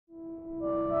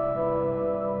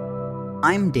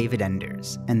I'm David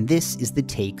Enders, and this is the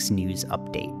Takes News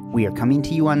Update. We are coming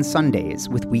to you on Sundays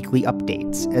with weekly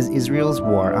updates as Israel's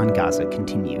war on Gaza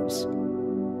continues.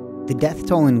 The death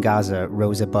toll in Gaza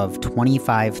rose above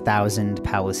 25,000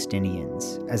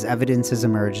 Palestinians as evidence has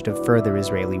emerged of further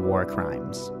Israeli war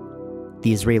crimes.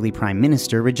 The Israeli Prime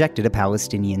Minister rejected a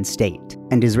Palestinian state,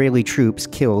 and Israeli troops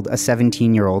killed a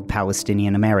 17-year-old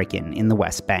Palestinian American in the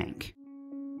West Bank.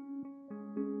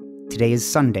 Today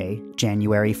is Sunday,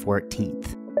 January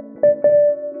 14th.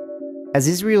 As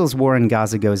Israel's war in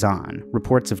Gaza goes on,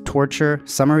 reports of torture,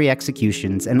 summary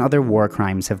executions, and other war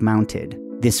crimes have mounted.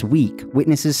 This week,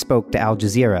 witnesses spoke to Al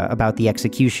Jazeera about the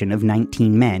execution of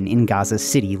 19 men in Gaza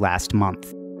City last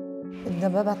month.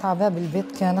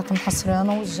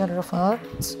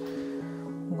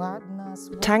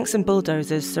 Tanks and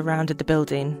bulldozers surrounded the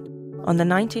building. On the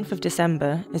 19th of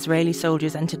December, Israeli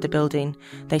soldiers entered the building.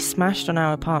 They smashed on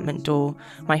our apartment door.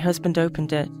 My husband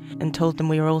opened it and told them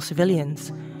we were all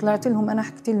civilians. They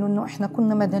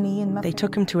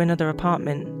took him to another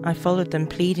apartment. I followed them,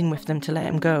 pleading with them to let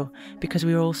him go, because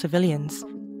we were all civilians.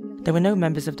 There were no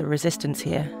members of the resistance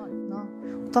here.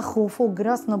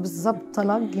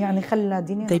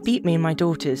 They beat me and my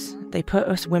daughters. They put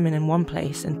us women in one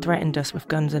place and threatened us with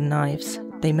guns and knives.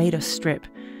 They made us strip.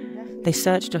 They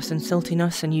searched us, insulting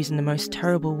us and using the most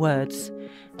terrible words.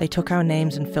 They took our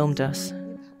names and filmed us.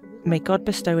 May God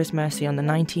bestow his mercy on the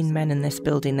 19 men in this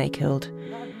building they killed.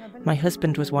 My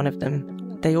husband was one of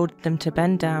them. They ordered them to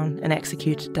bend down and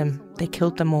executed them. They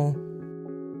killed them all.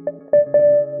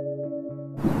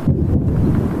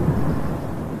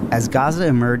 As Gaza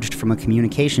emerged from a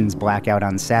communications blackout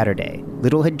on Saturday,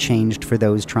 little had changed for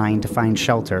those trying to find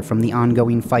shelter from the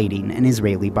ongoing fighting and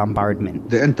Israeli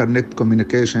bombardment. The internet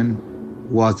communication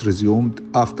was resumed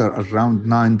after around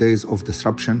 9 days of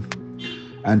disruption,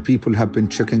 and people have been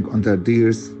checking on their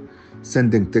dears,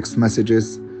 sending text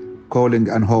messages, calling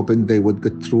and hoping they would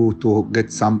get through to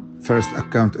get some first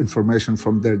account information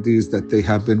from their dears that they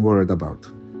have been worried about.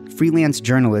 Freelance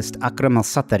journalist Akram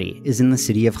al-Satari is in the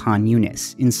city of Khan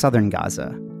Yunis in southern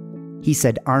Gaza. He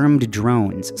said armed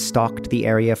drones stalked the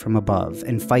area from above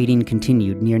and fighting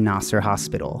continued near Nasser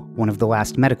Hospital, one of the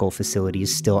last medical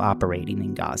facilities still operating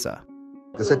in Gaza.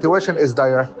 The situation is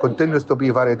dire, continues to be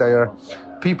very dire.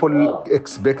 People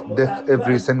expect death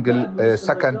every single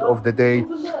second of the day.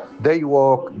 They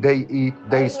walk, they eat,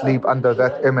 they sleep under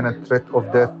that imminent threat of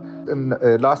death. In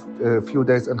the last few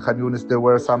days in Khan Yunis, there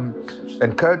were some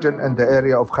incursions in the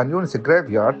area of Khan Yunis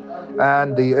graveyard,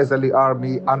 and the Israeli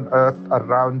army unearthed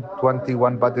around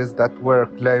 21 bodies that were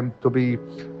claimed to be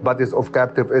bodies of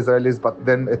captive Israelis, but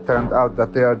then it turned out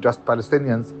that they are just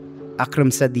Palestinians.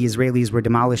 Akram said the Israelis were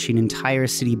demolishing entire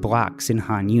city blocks in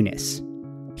Khan Yunis.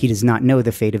 He does not know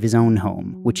the fate of his own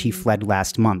home, which he fled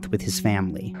last month with his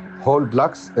family. Whole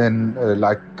blocks in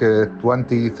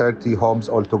 20, 30 homes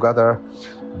altogether,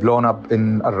 blown up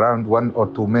in around 1 or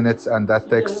 2 minutes, and that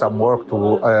takes some work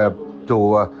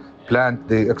to plant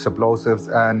the explosives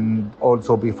and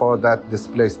also before that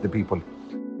displace the people.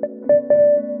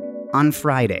 On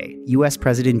Friday, U.S.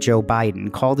 President Joe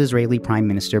Biden called Israeli Prime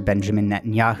Minister Benjamin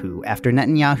Netanyahu after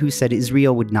Netanyahu said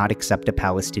Israel would not accept a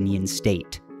Palestinian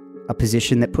state, a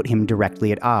position that put him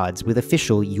directly at odds with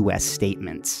official U.S.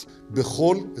 statements.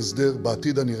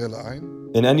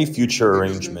 In any future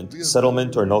arrangement,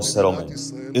 settlement or no settlement,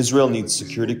 Israel needs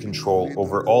security control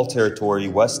over all territory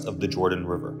west of the Jordan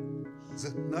River.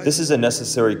 This is a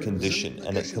necessary condition,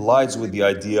 and it collides with the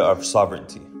idea of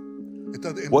sovereignty.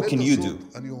 What can you do?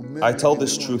 I tell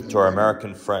this truth to our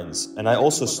American friends, and I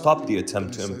also stop the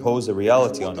attempt to impose a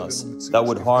reality on us that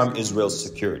would harm Israel's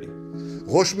security.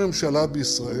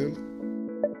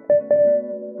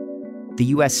 The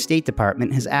U.S. State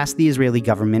Department has asked the Israeli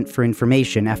government for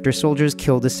information after soldiers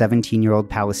killed a 17-year-old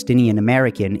Palestinian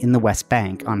American in the West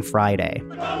Bank on Friday.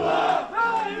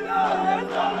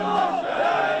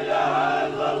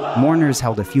 Mourners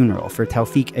held a funeral for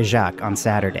Taufik Ejak on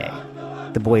Saturday.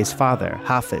 The boy's father,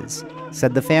 Hafiz,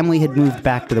 said the family had moved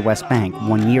back to the West Bank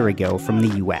 1 year ago from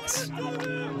the U.S.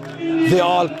 They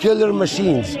are killer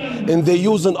machines, and they're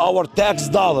using our tax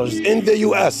dollars in the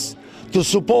U.S. to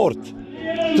support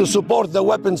the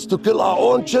weapons to kill our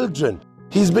own children.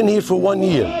 He's been here for 1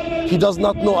 year. He does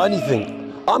not know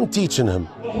anything. I'm teaching him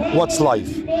what's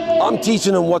life. I'm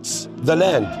teaching him what's the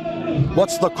land,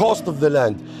 what's the cost of the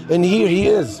land. And here he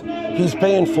is. He's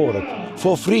paying for it,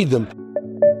 for freedom.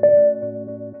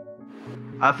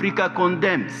 Africa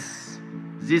condemns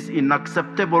this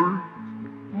unacceptable,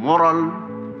 moral,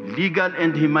 legal,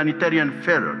 and humanitarian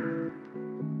failure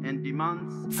and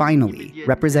demands... Finally,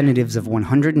 representatives of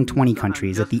 120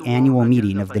 countries at the annual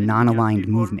meeting of the Non-Aligned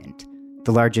Movement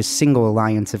the largest single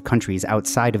alliance of countries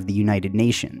outside of the United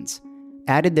Nations,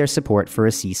 added their support for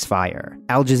a ceasefire.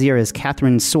 Al Jazeera's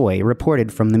Catherine Soy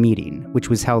reported from the meeting, which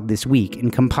was held this week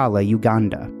in Kampala,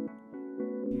 Uganda.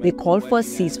 They called for a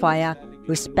ceasefire,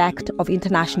 respect of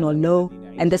international law,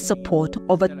 and the support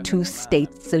of a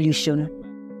two-state solution.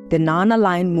 The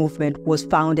non-aligned movement was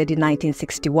founded in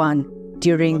 1961,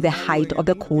 during the height of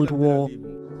the Cold War.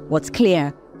 What's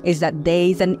clear is that there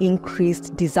is an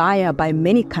increased desire by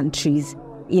many countries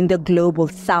in the global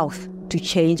south to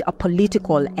change a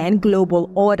political and global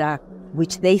order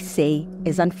which they say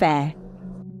is unfair.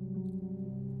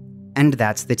 And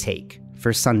that's The Take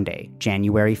for Sunday,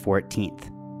 January 14th.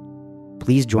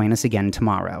 Please join us again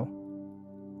tomorrow.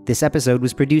 This episode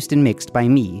was produced and mixed by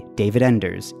me, David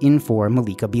Enders, in for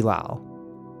Malika Bilal.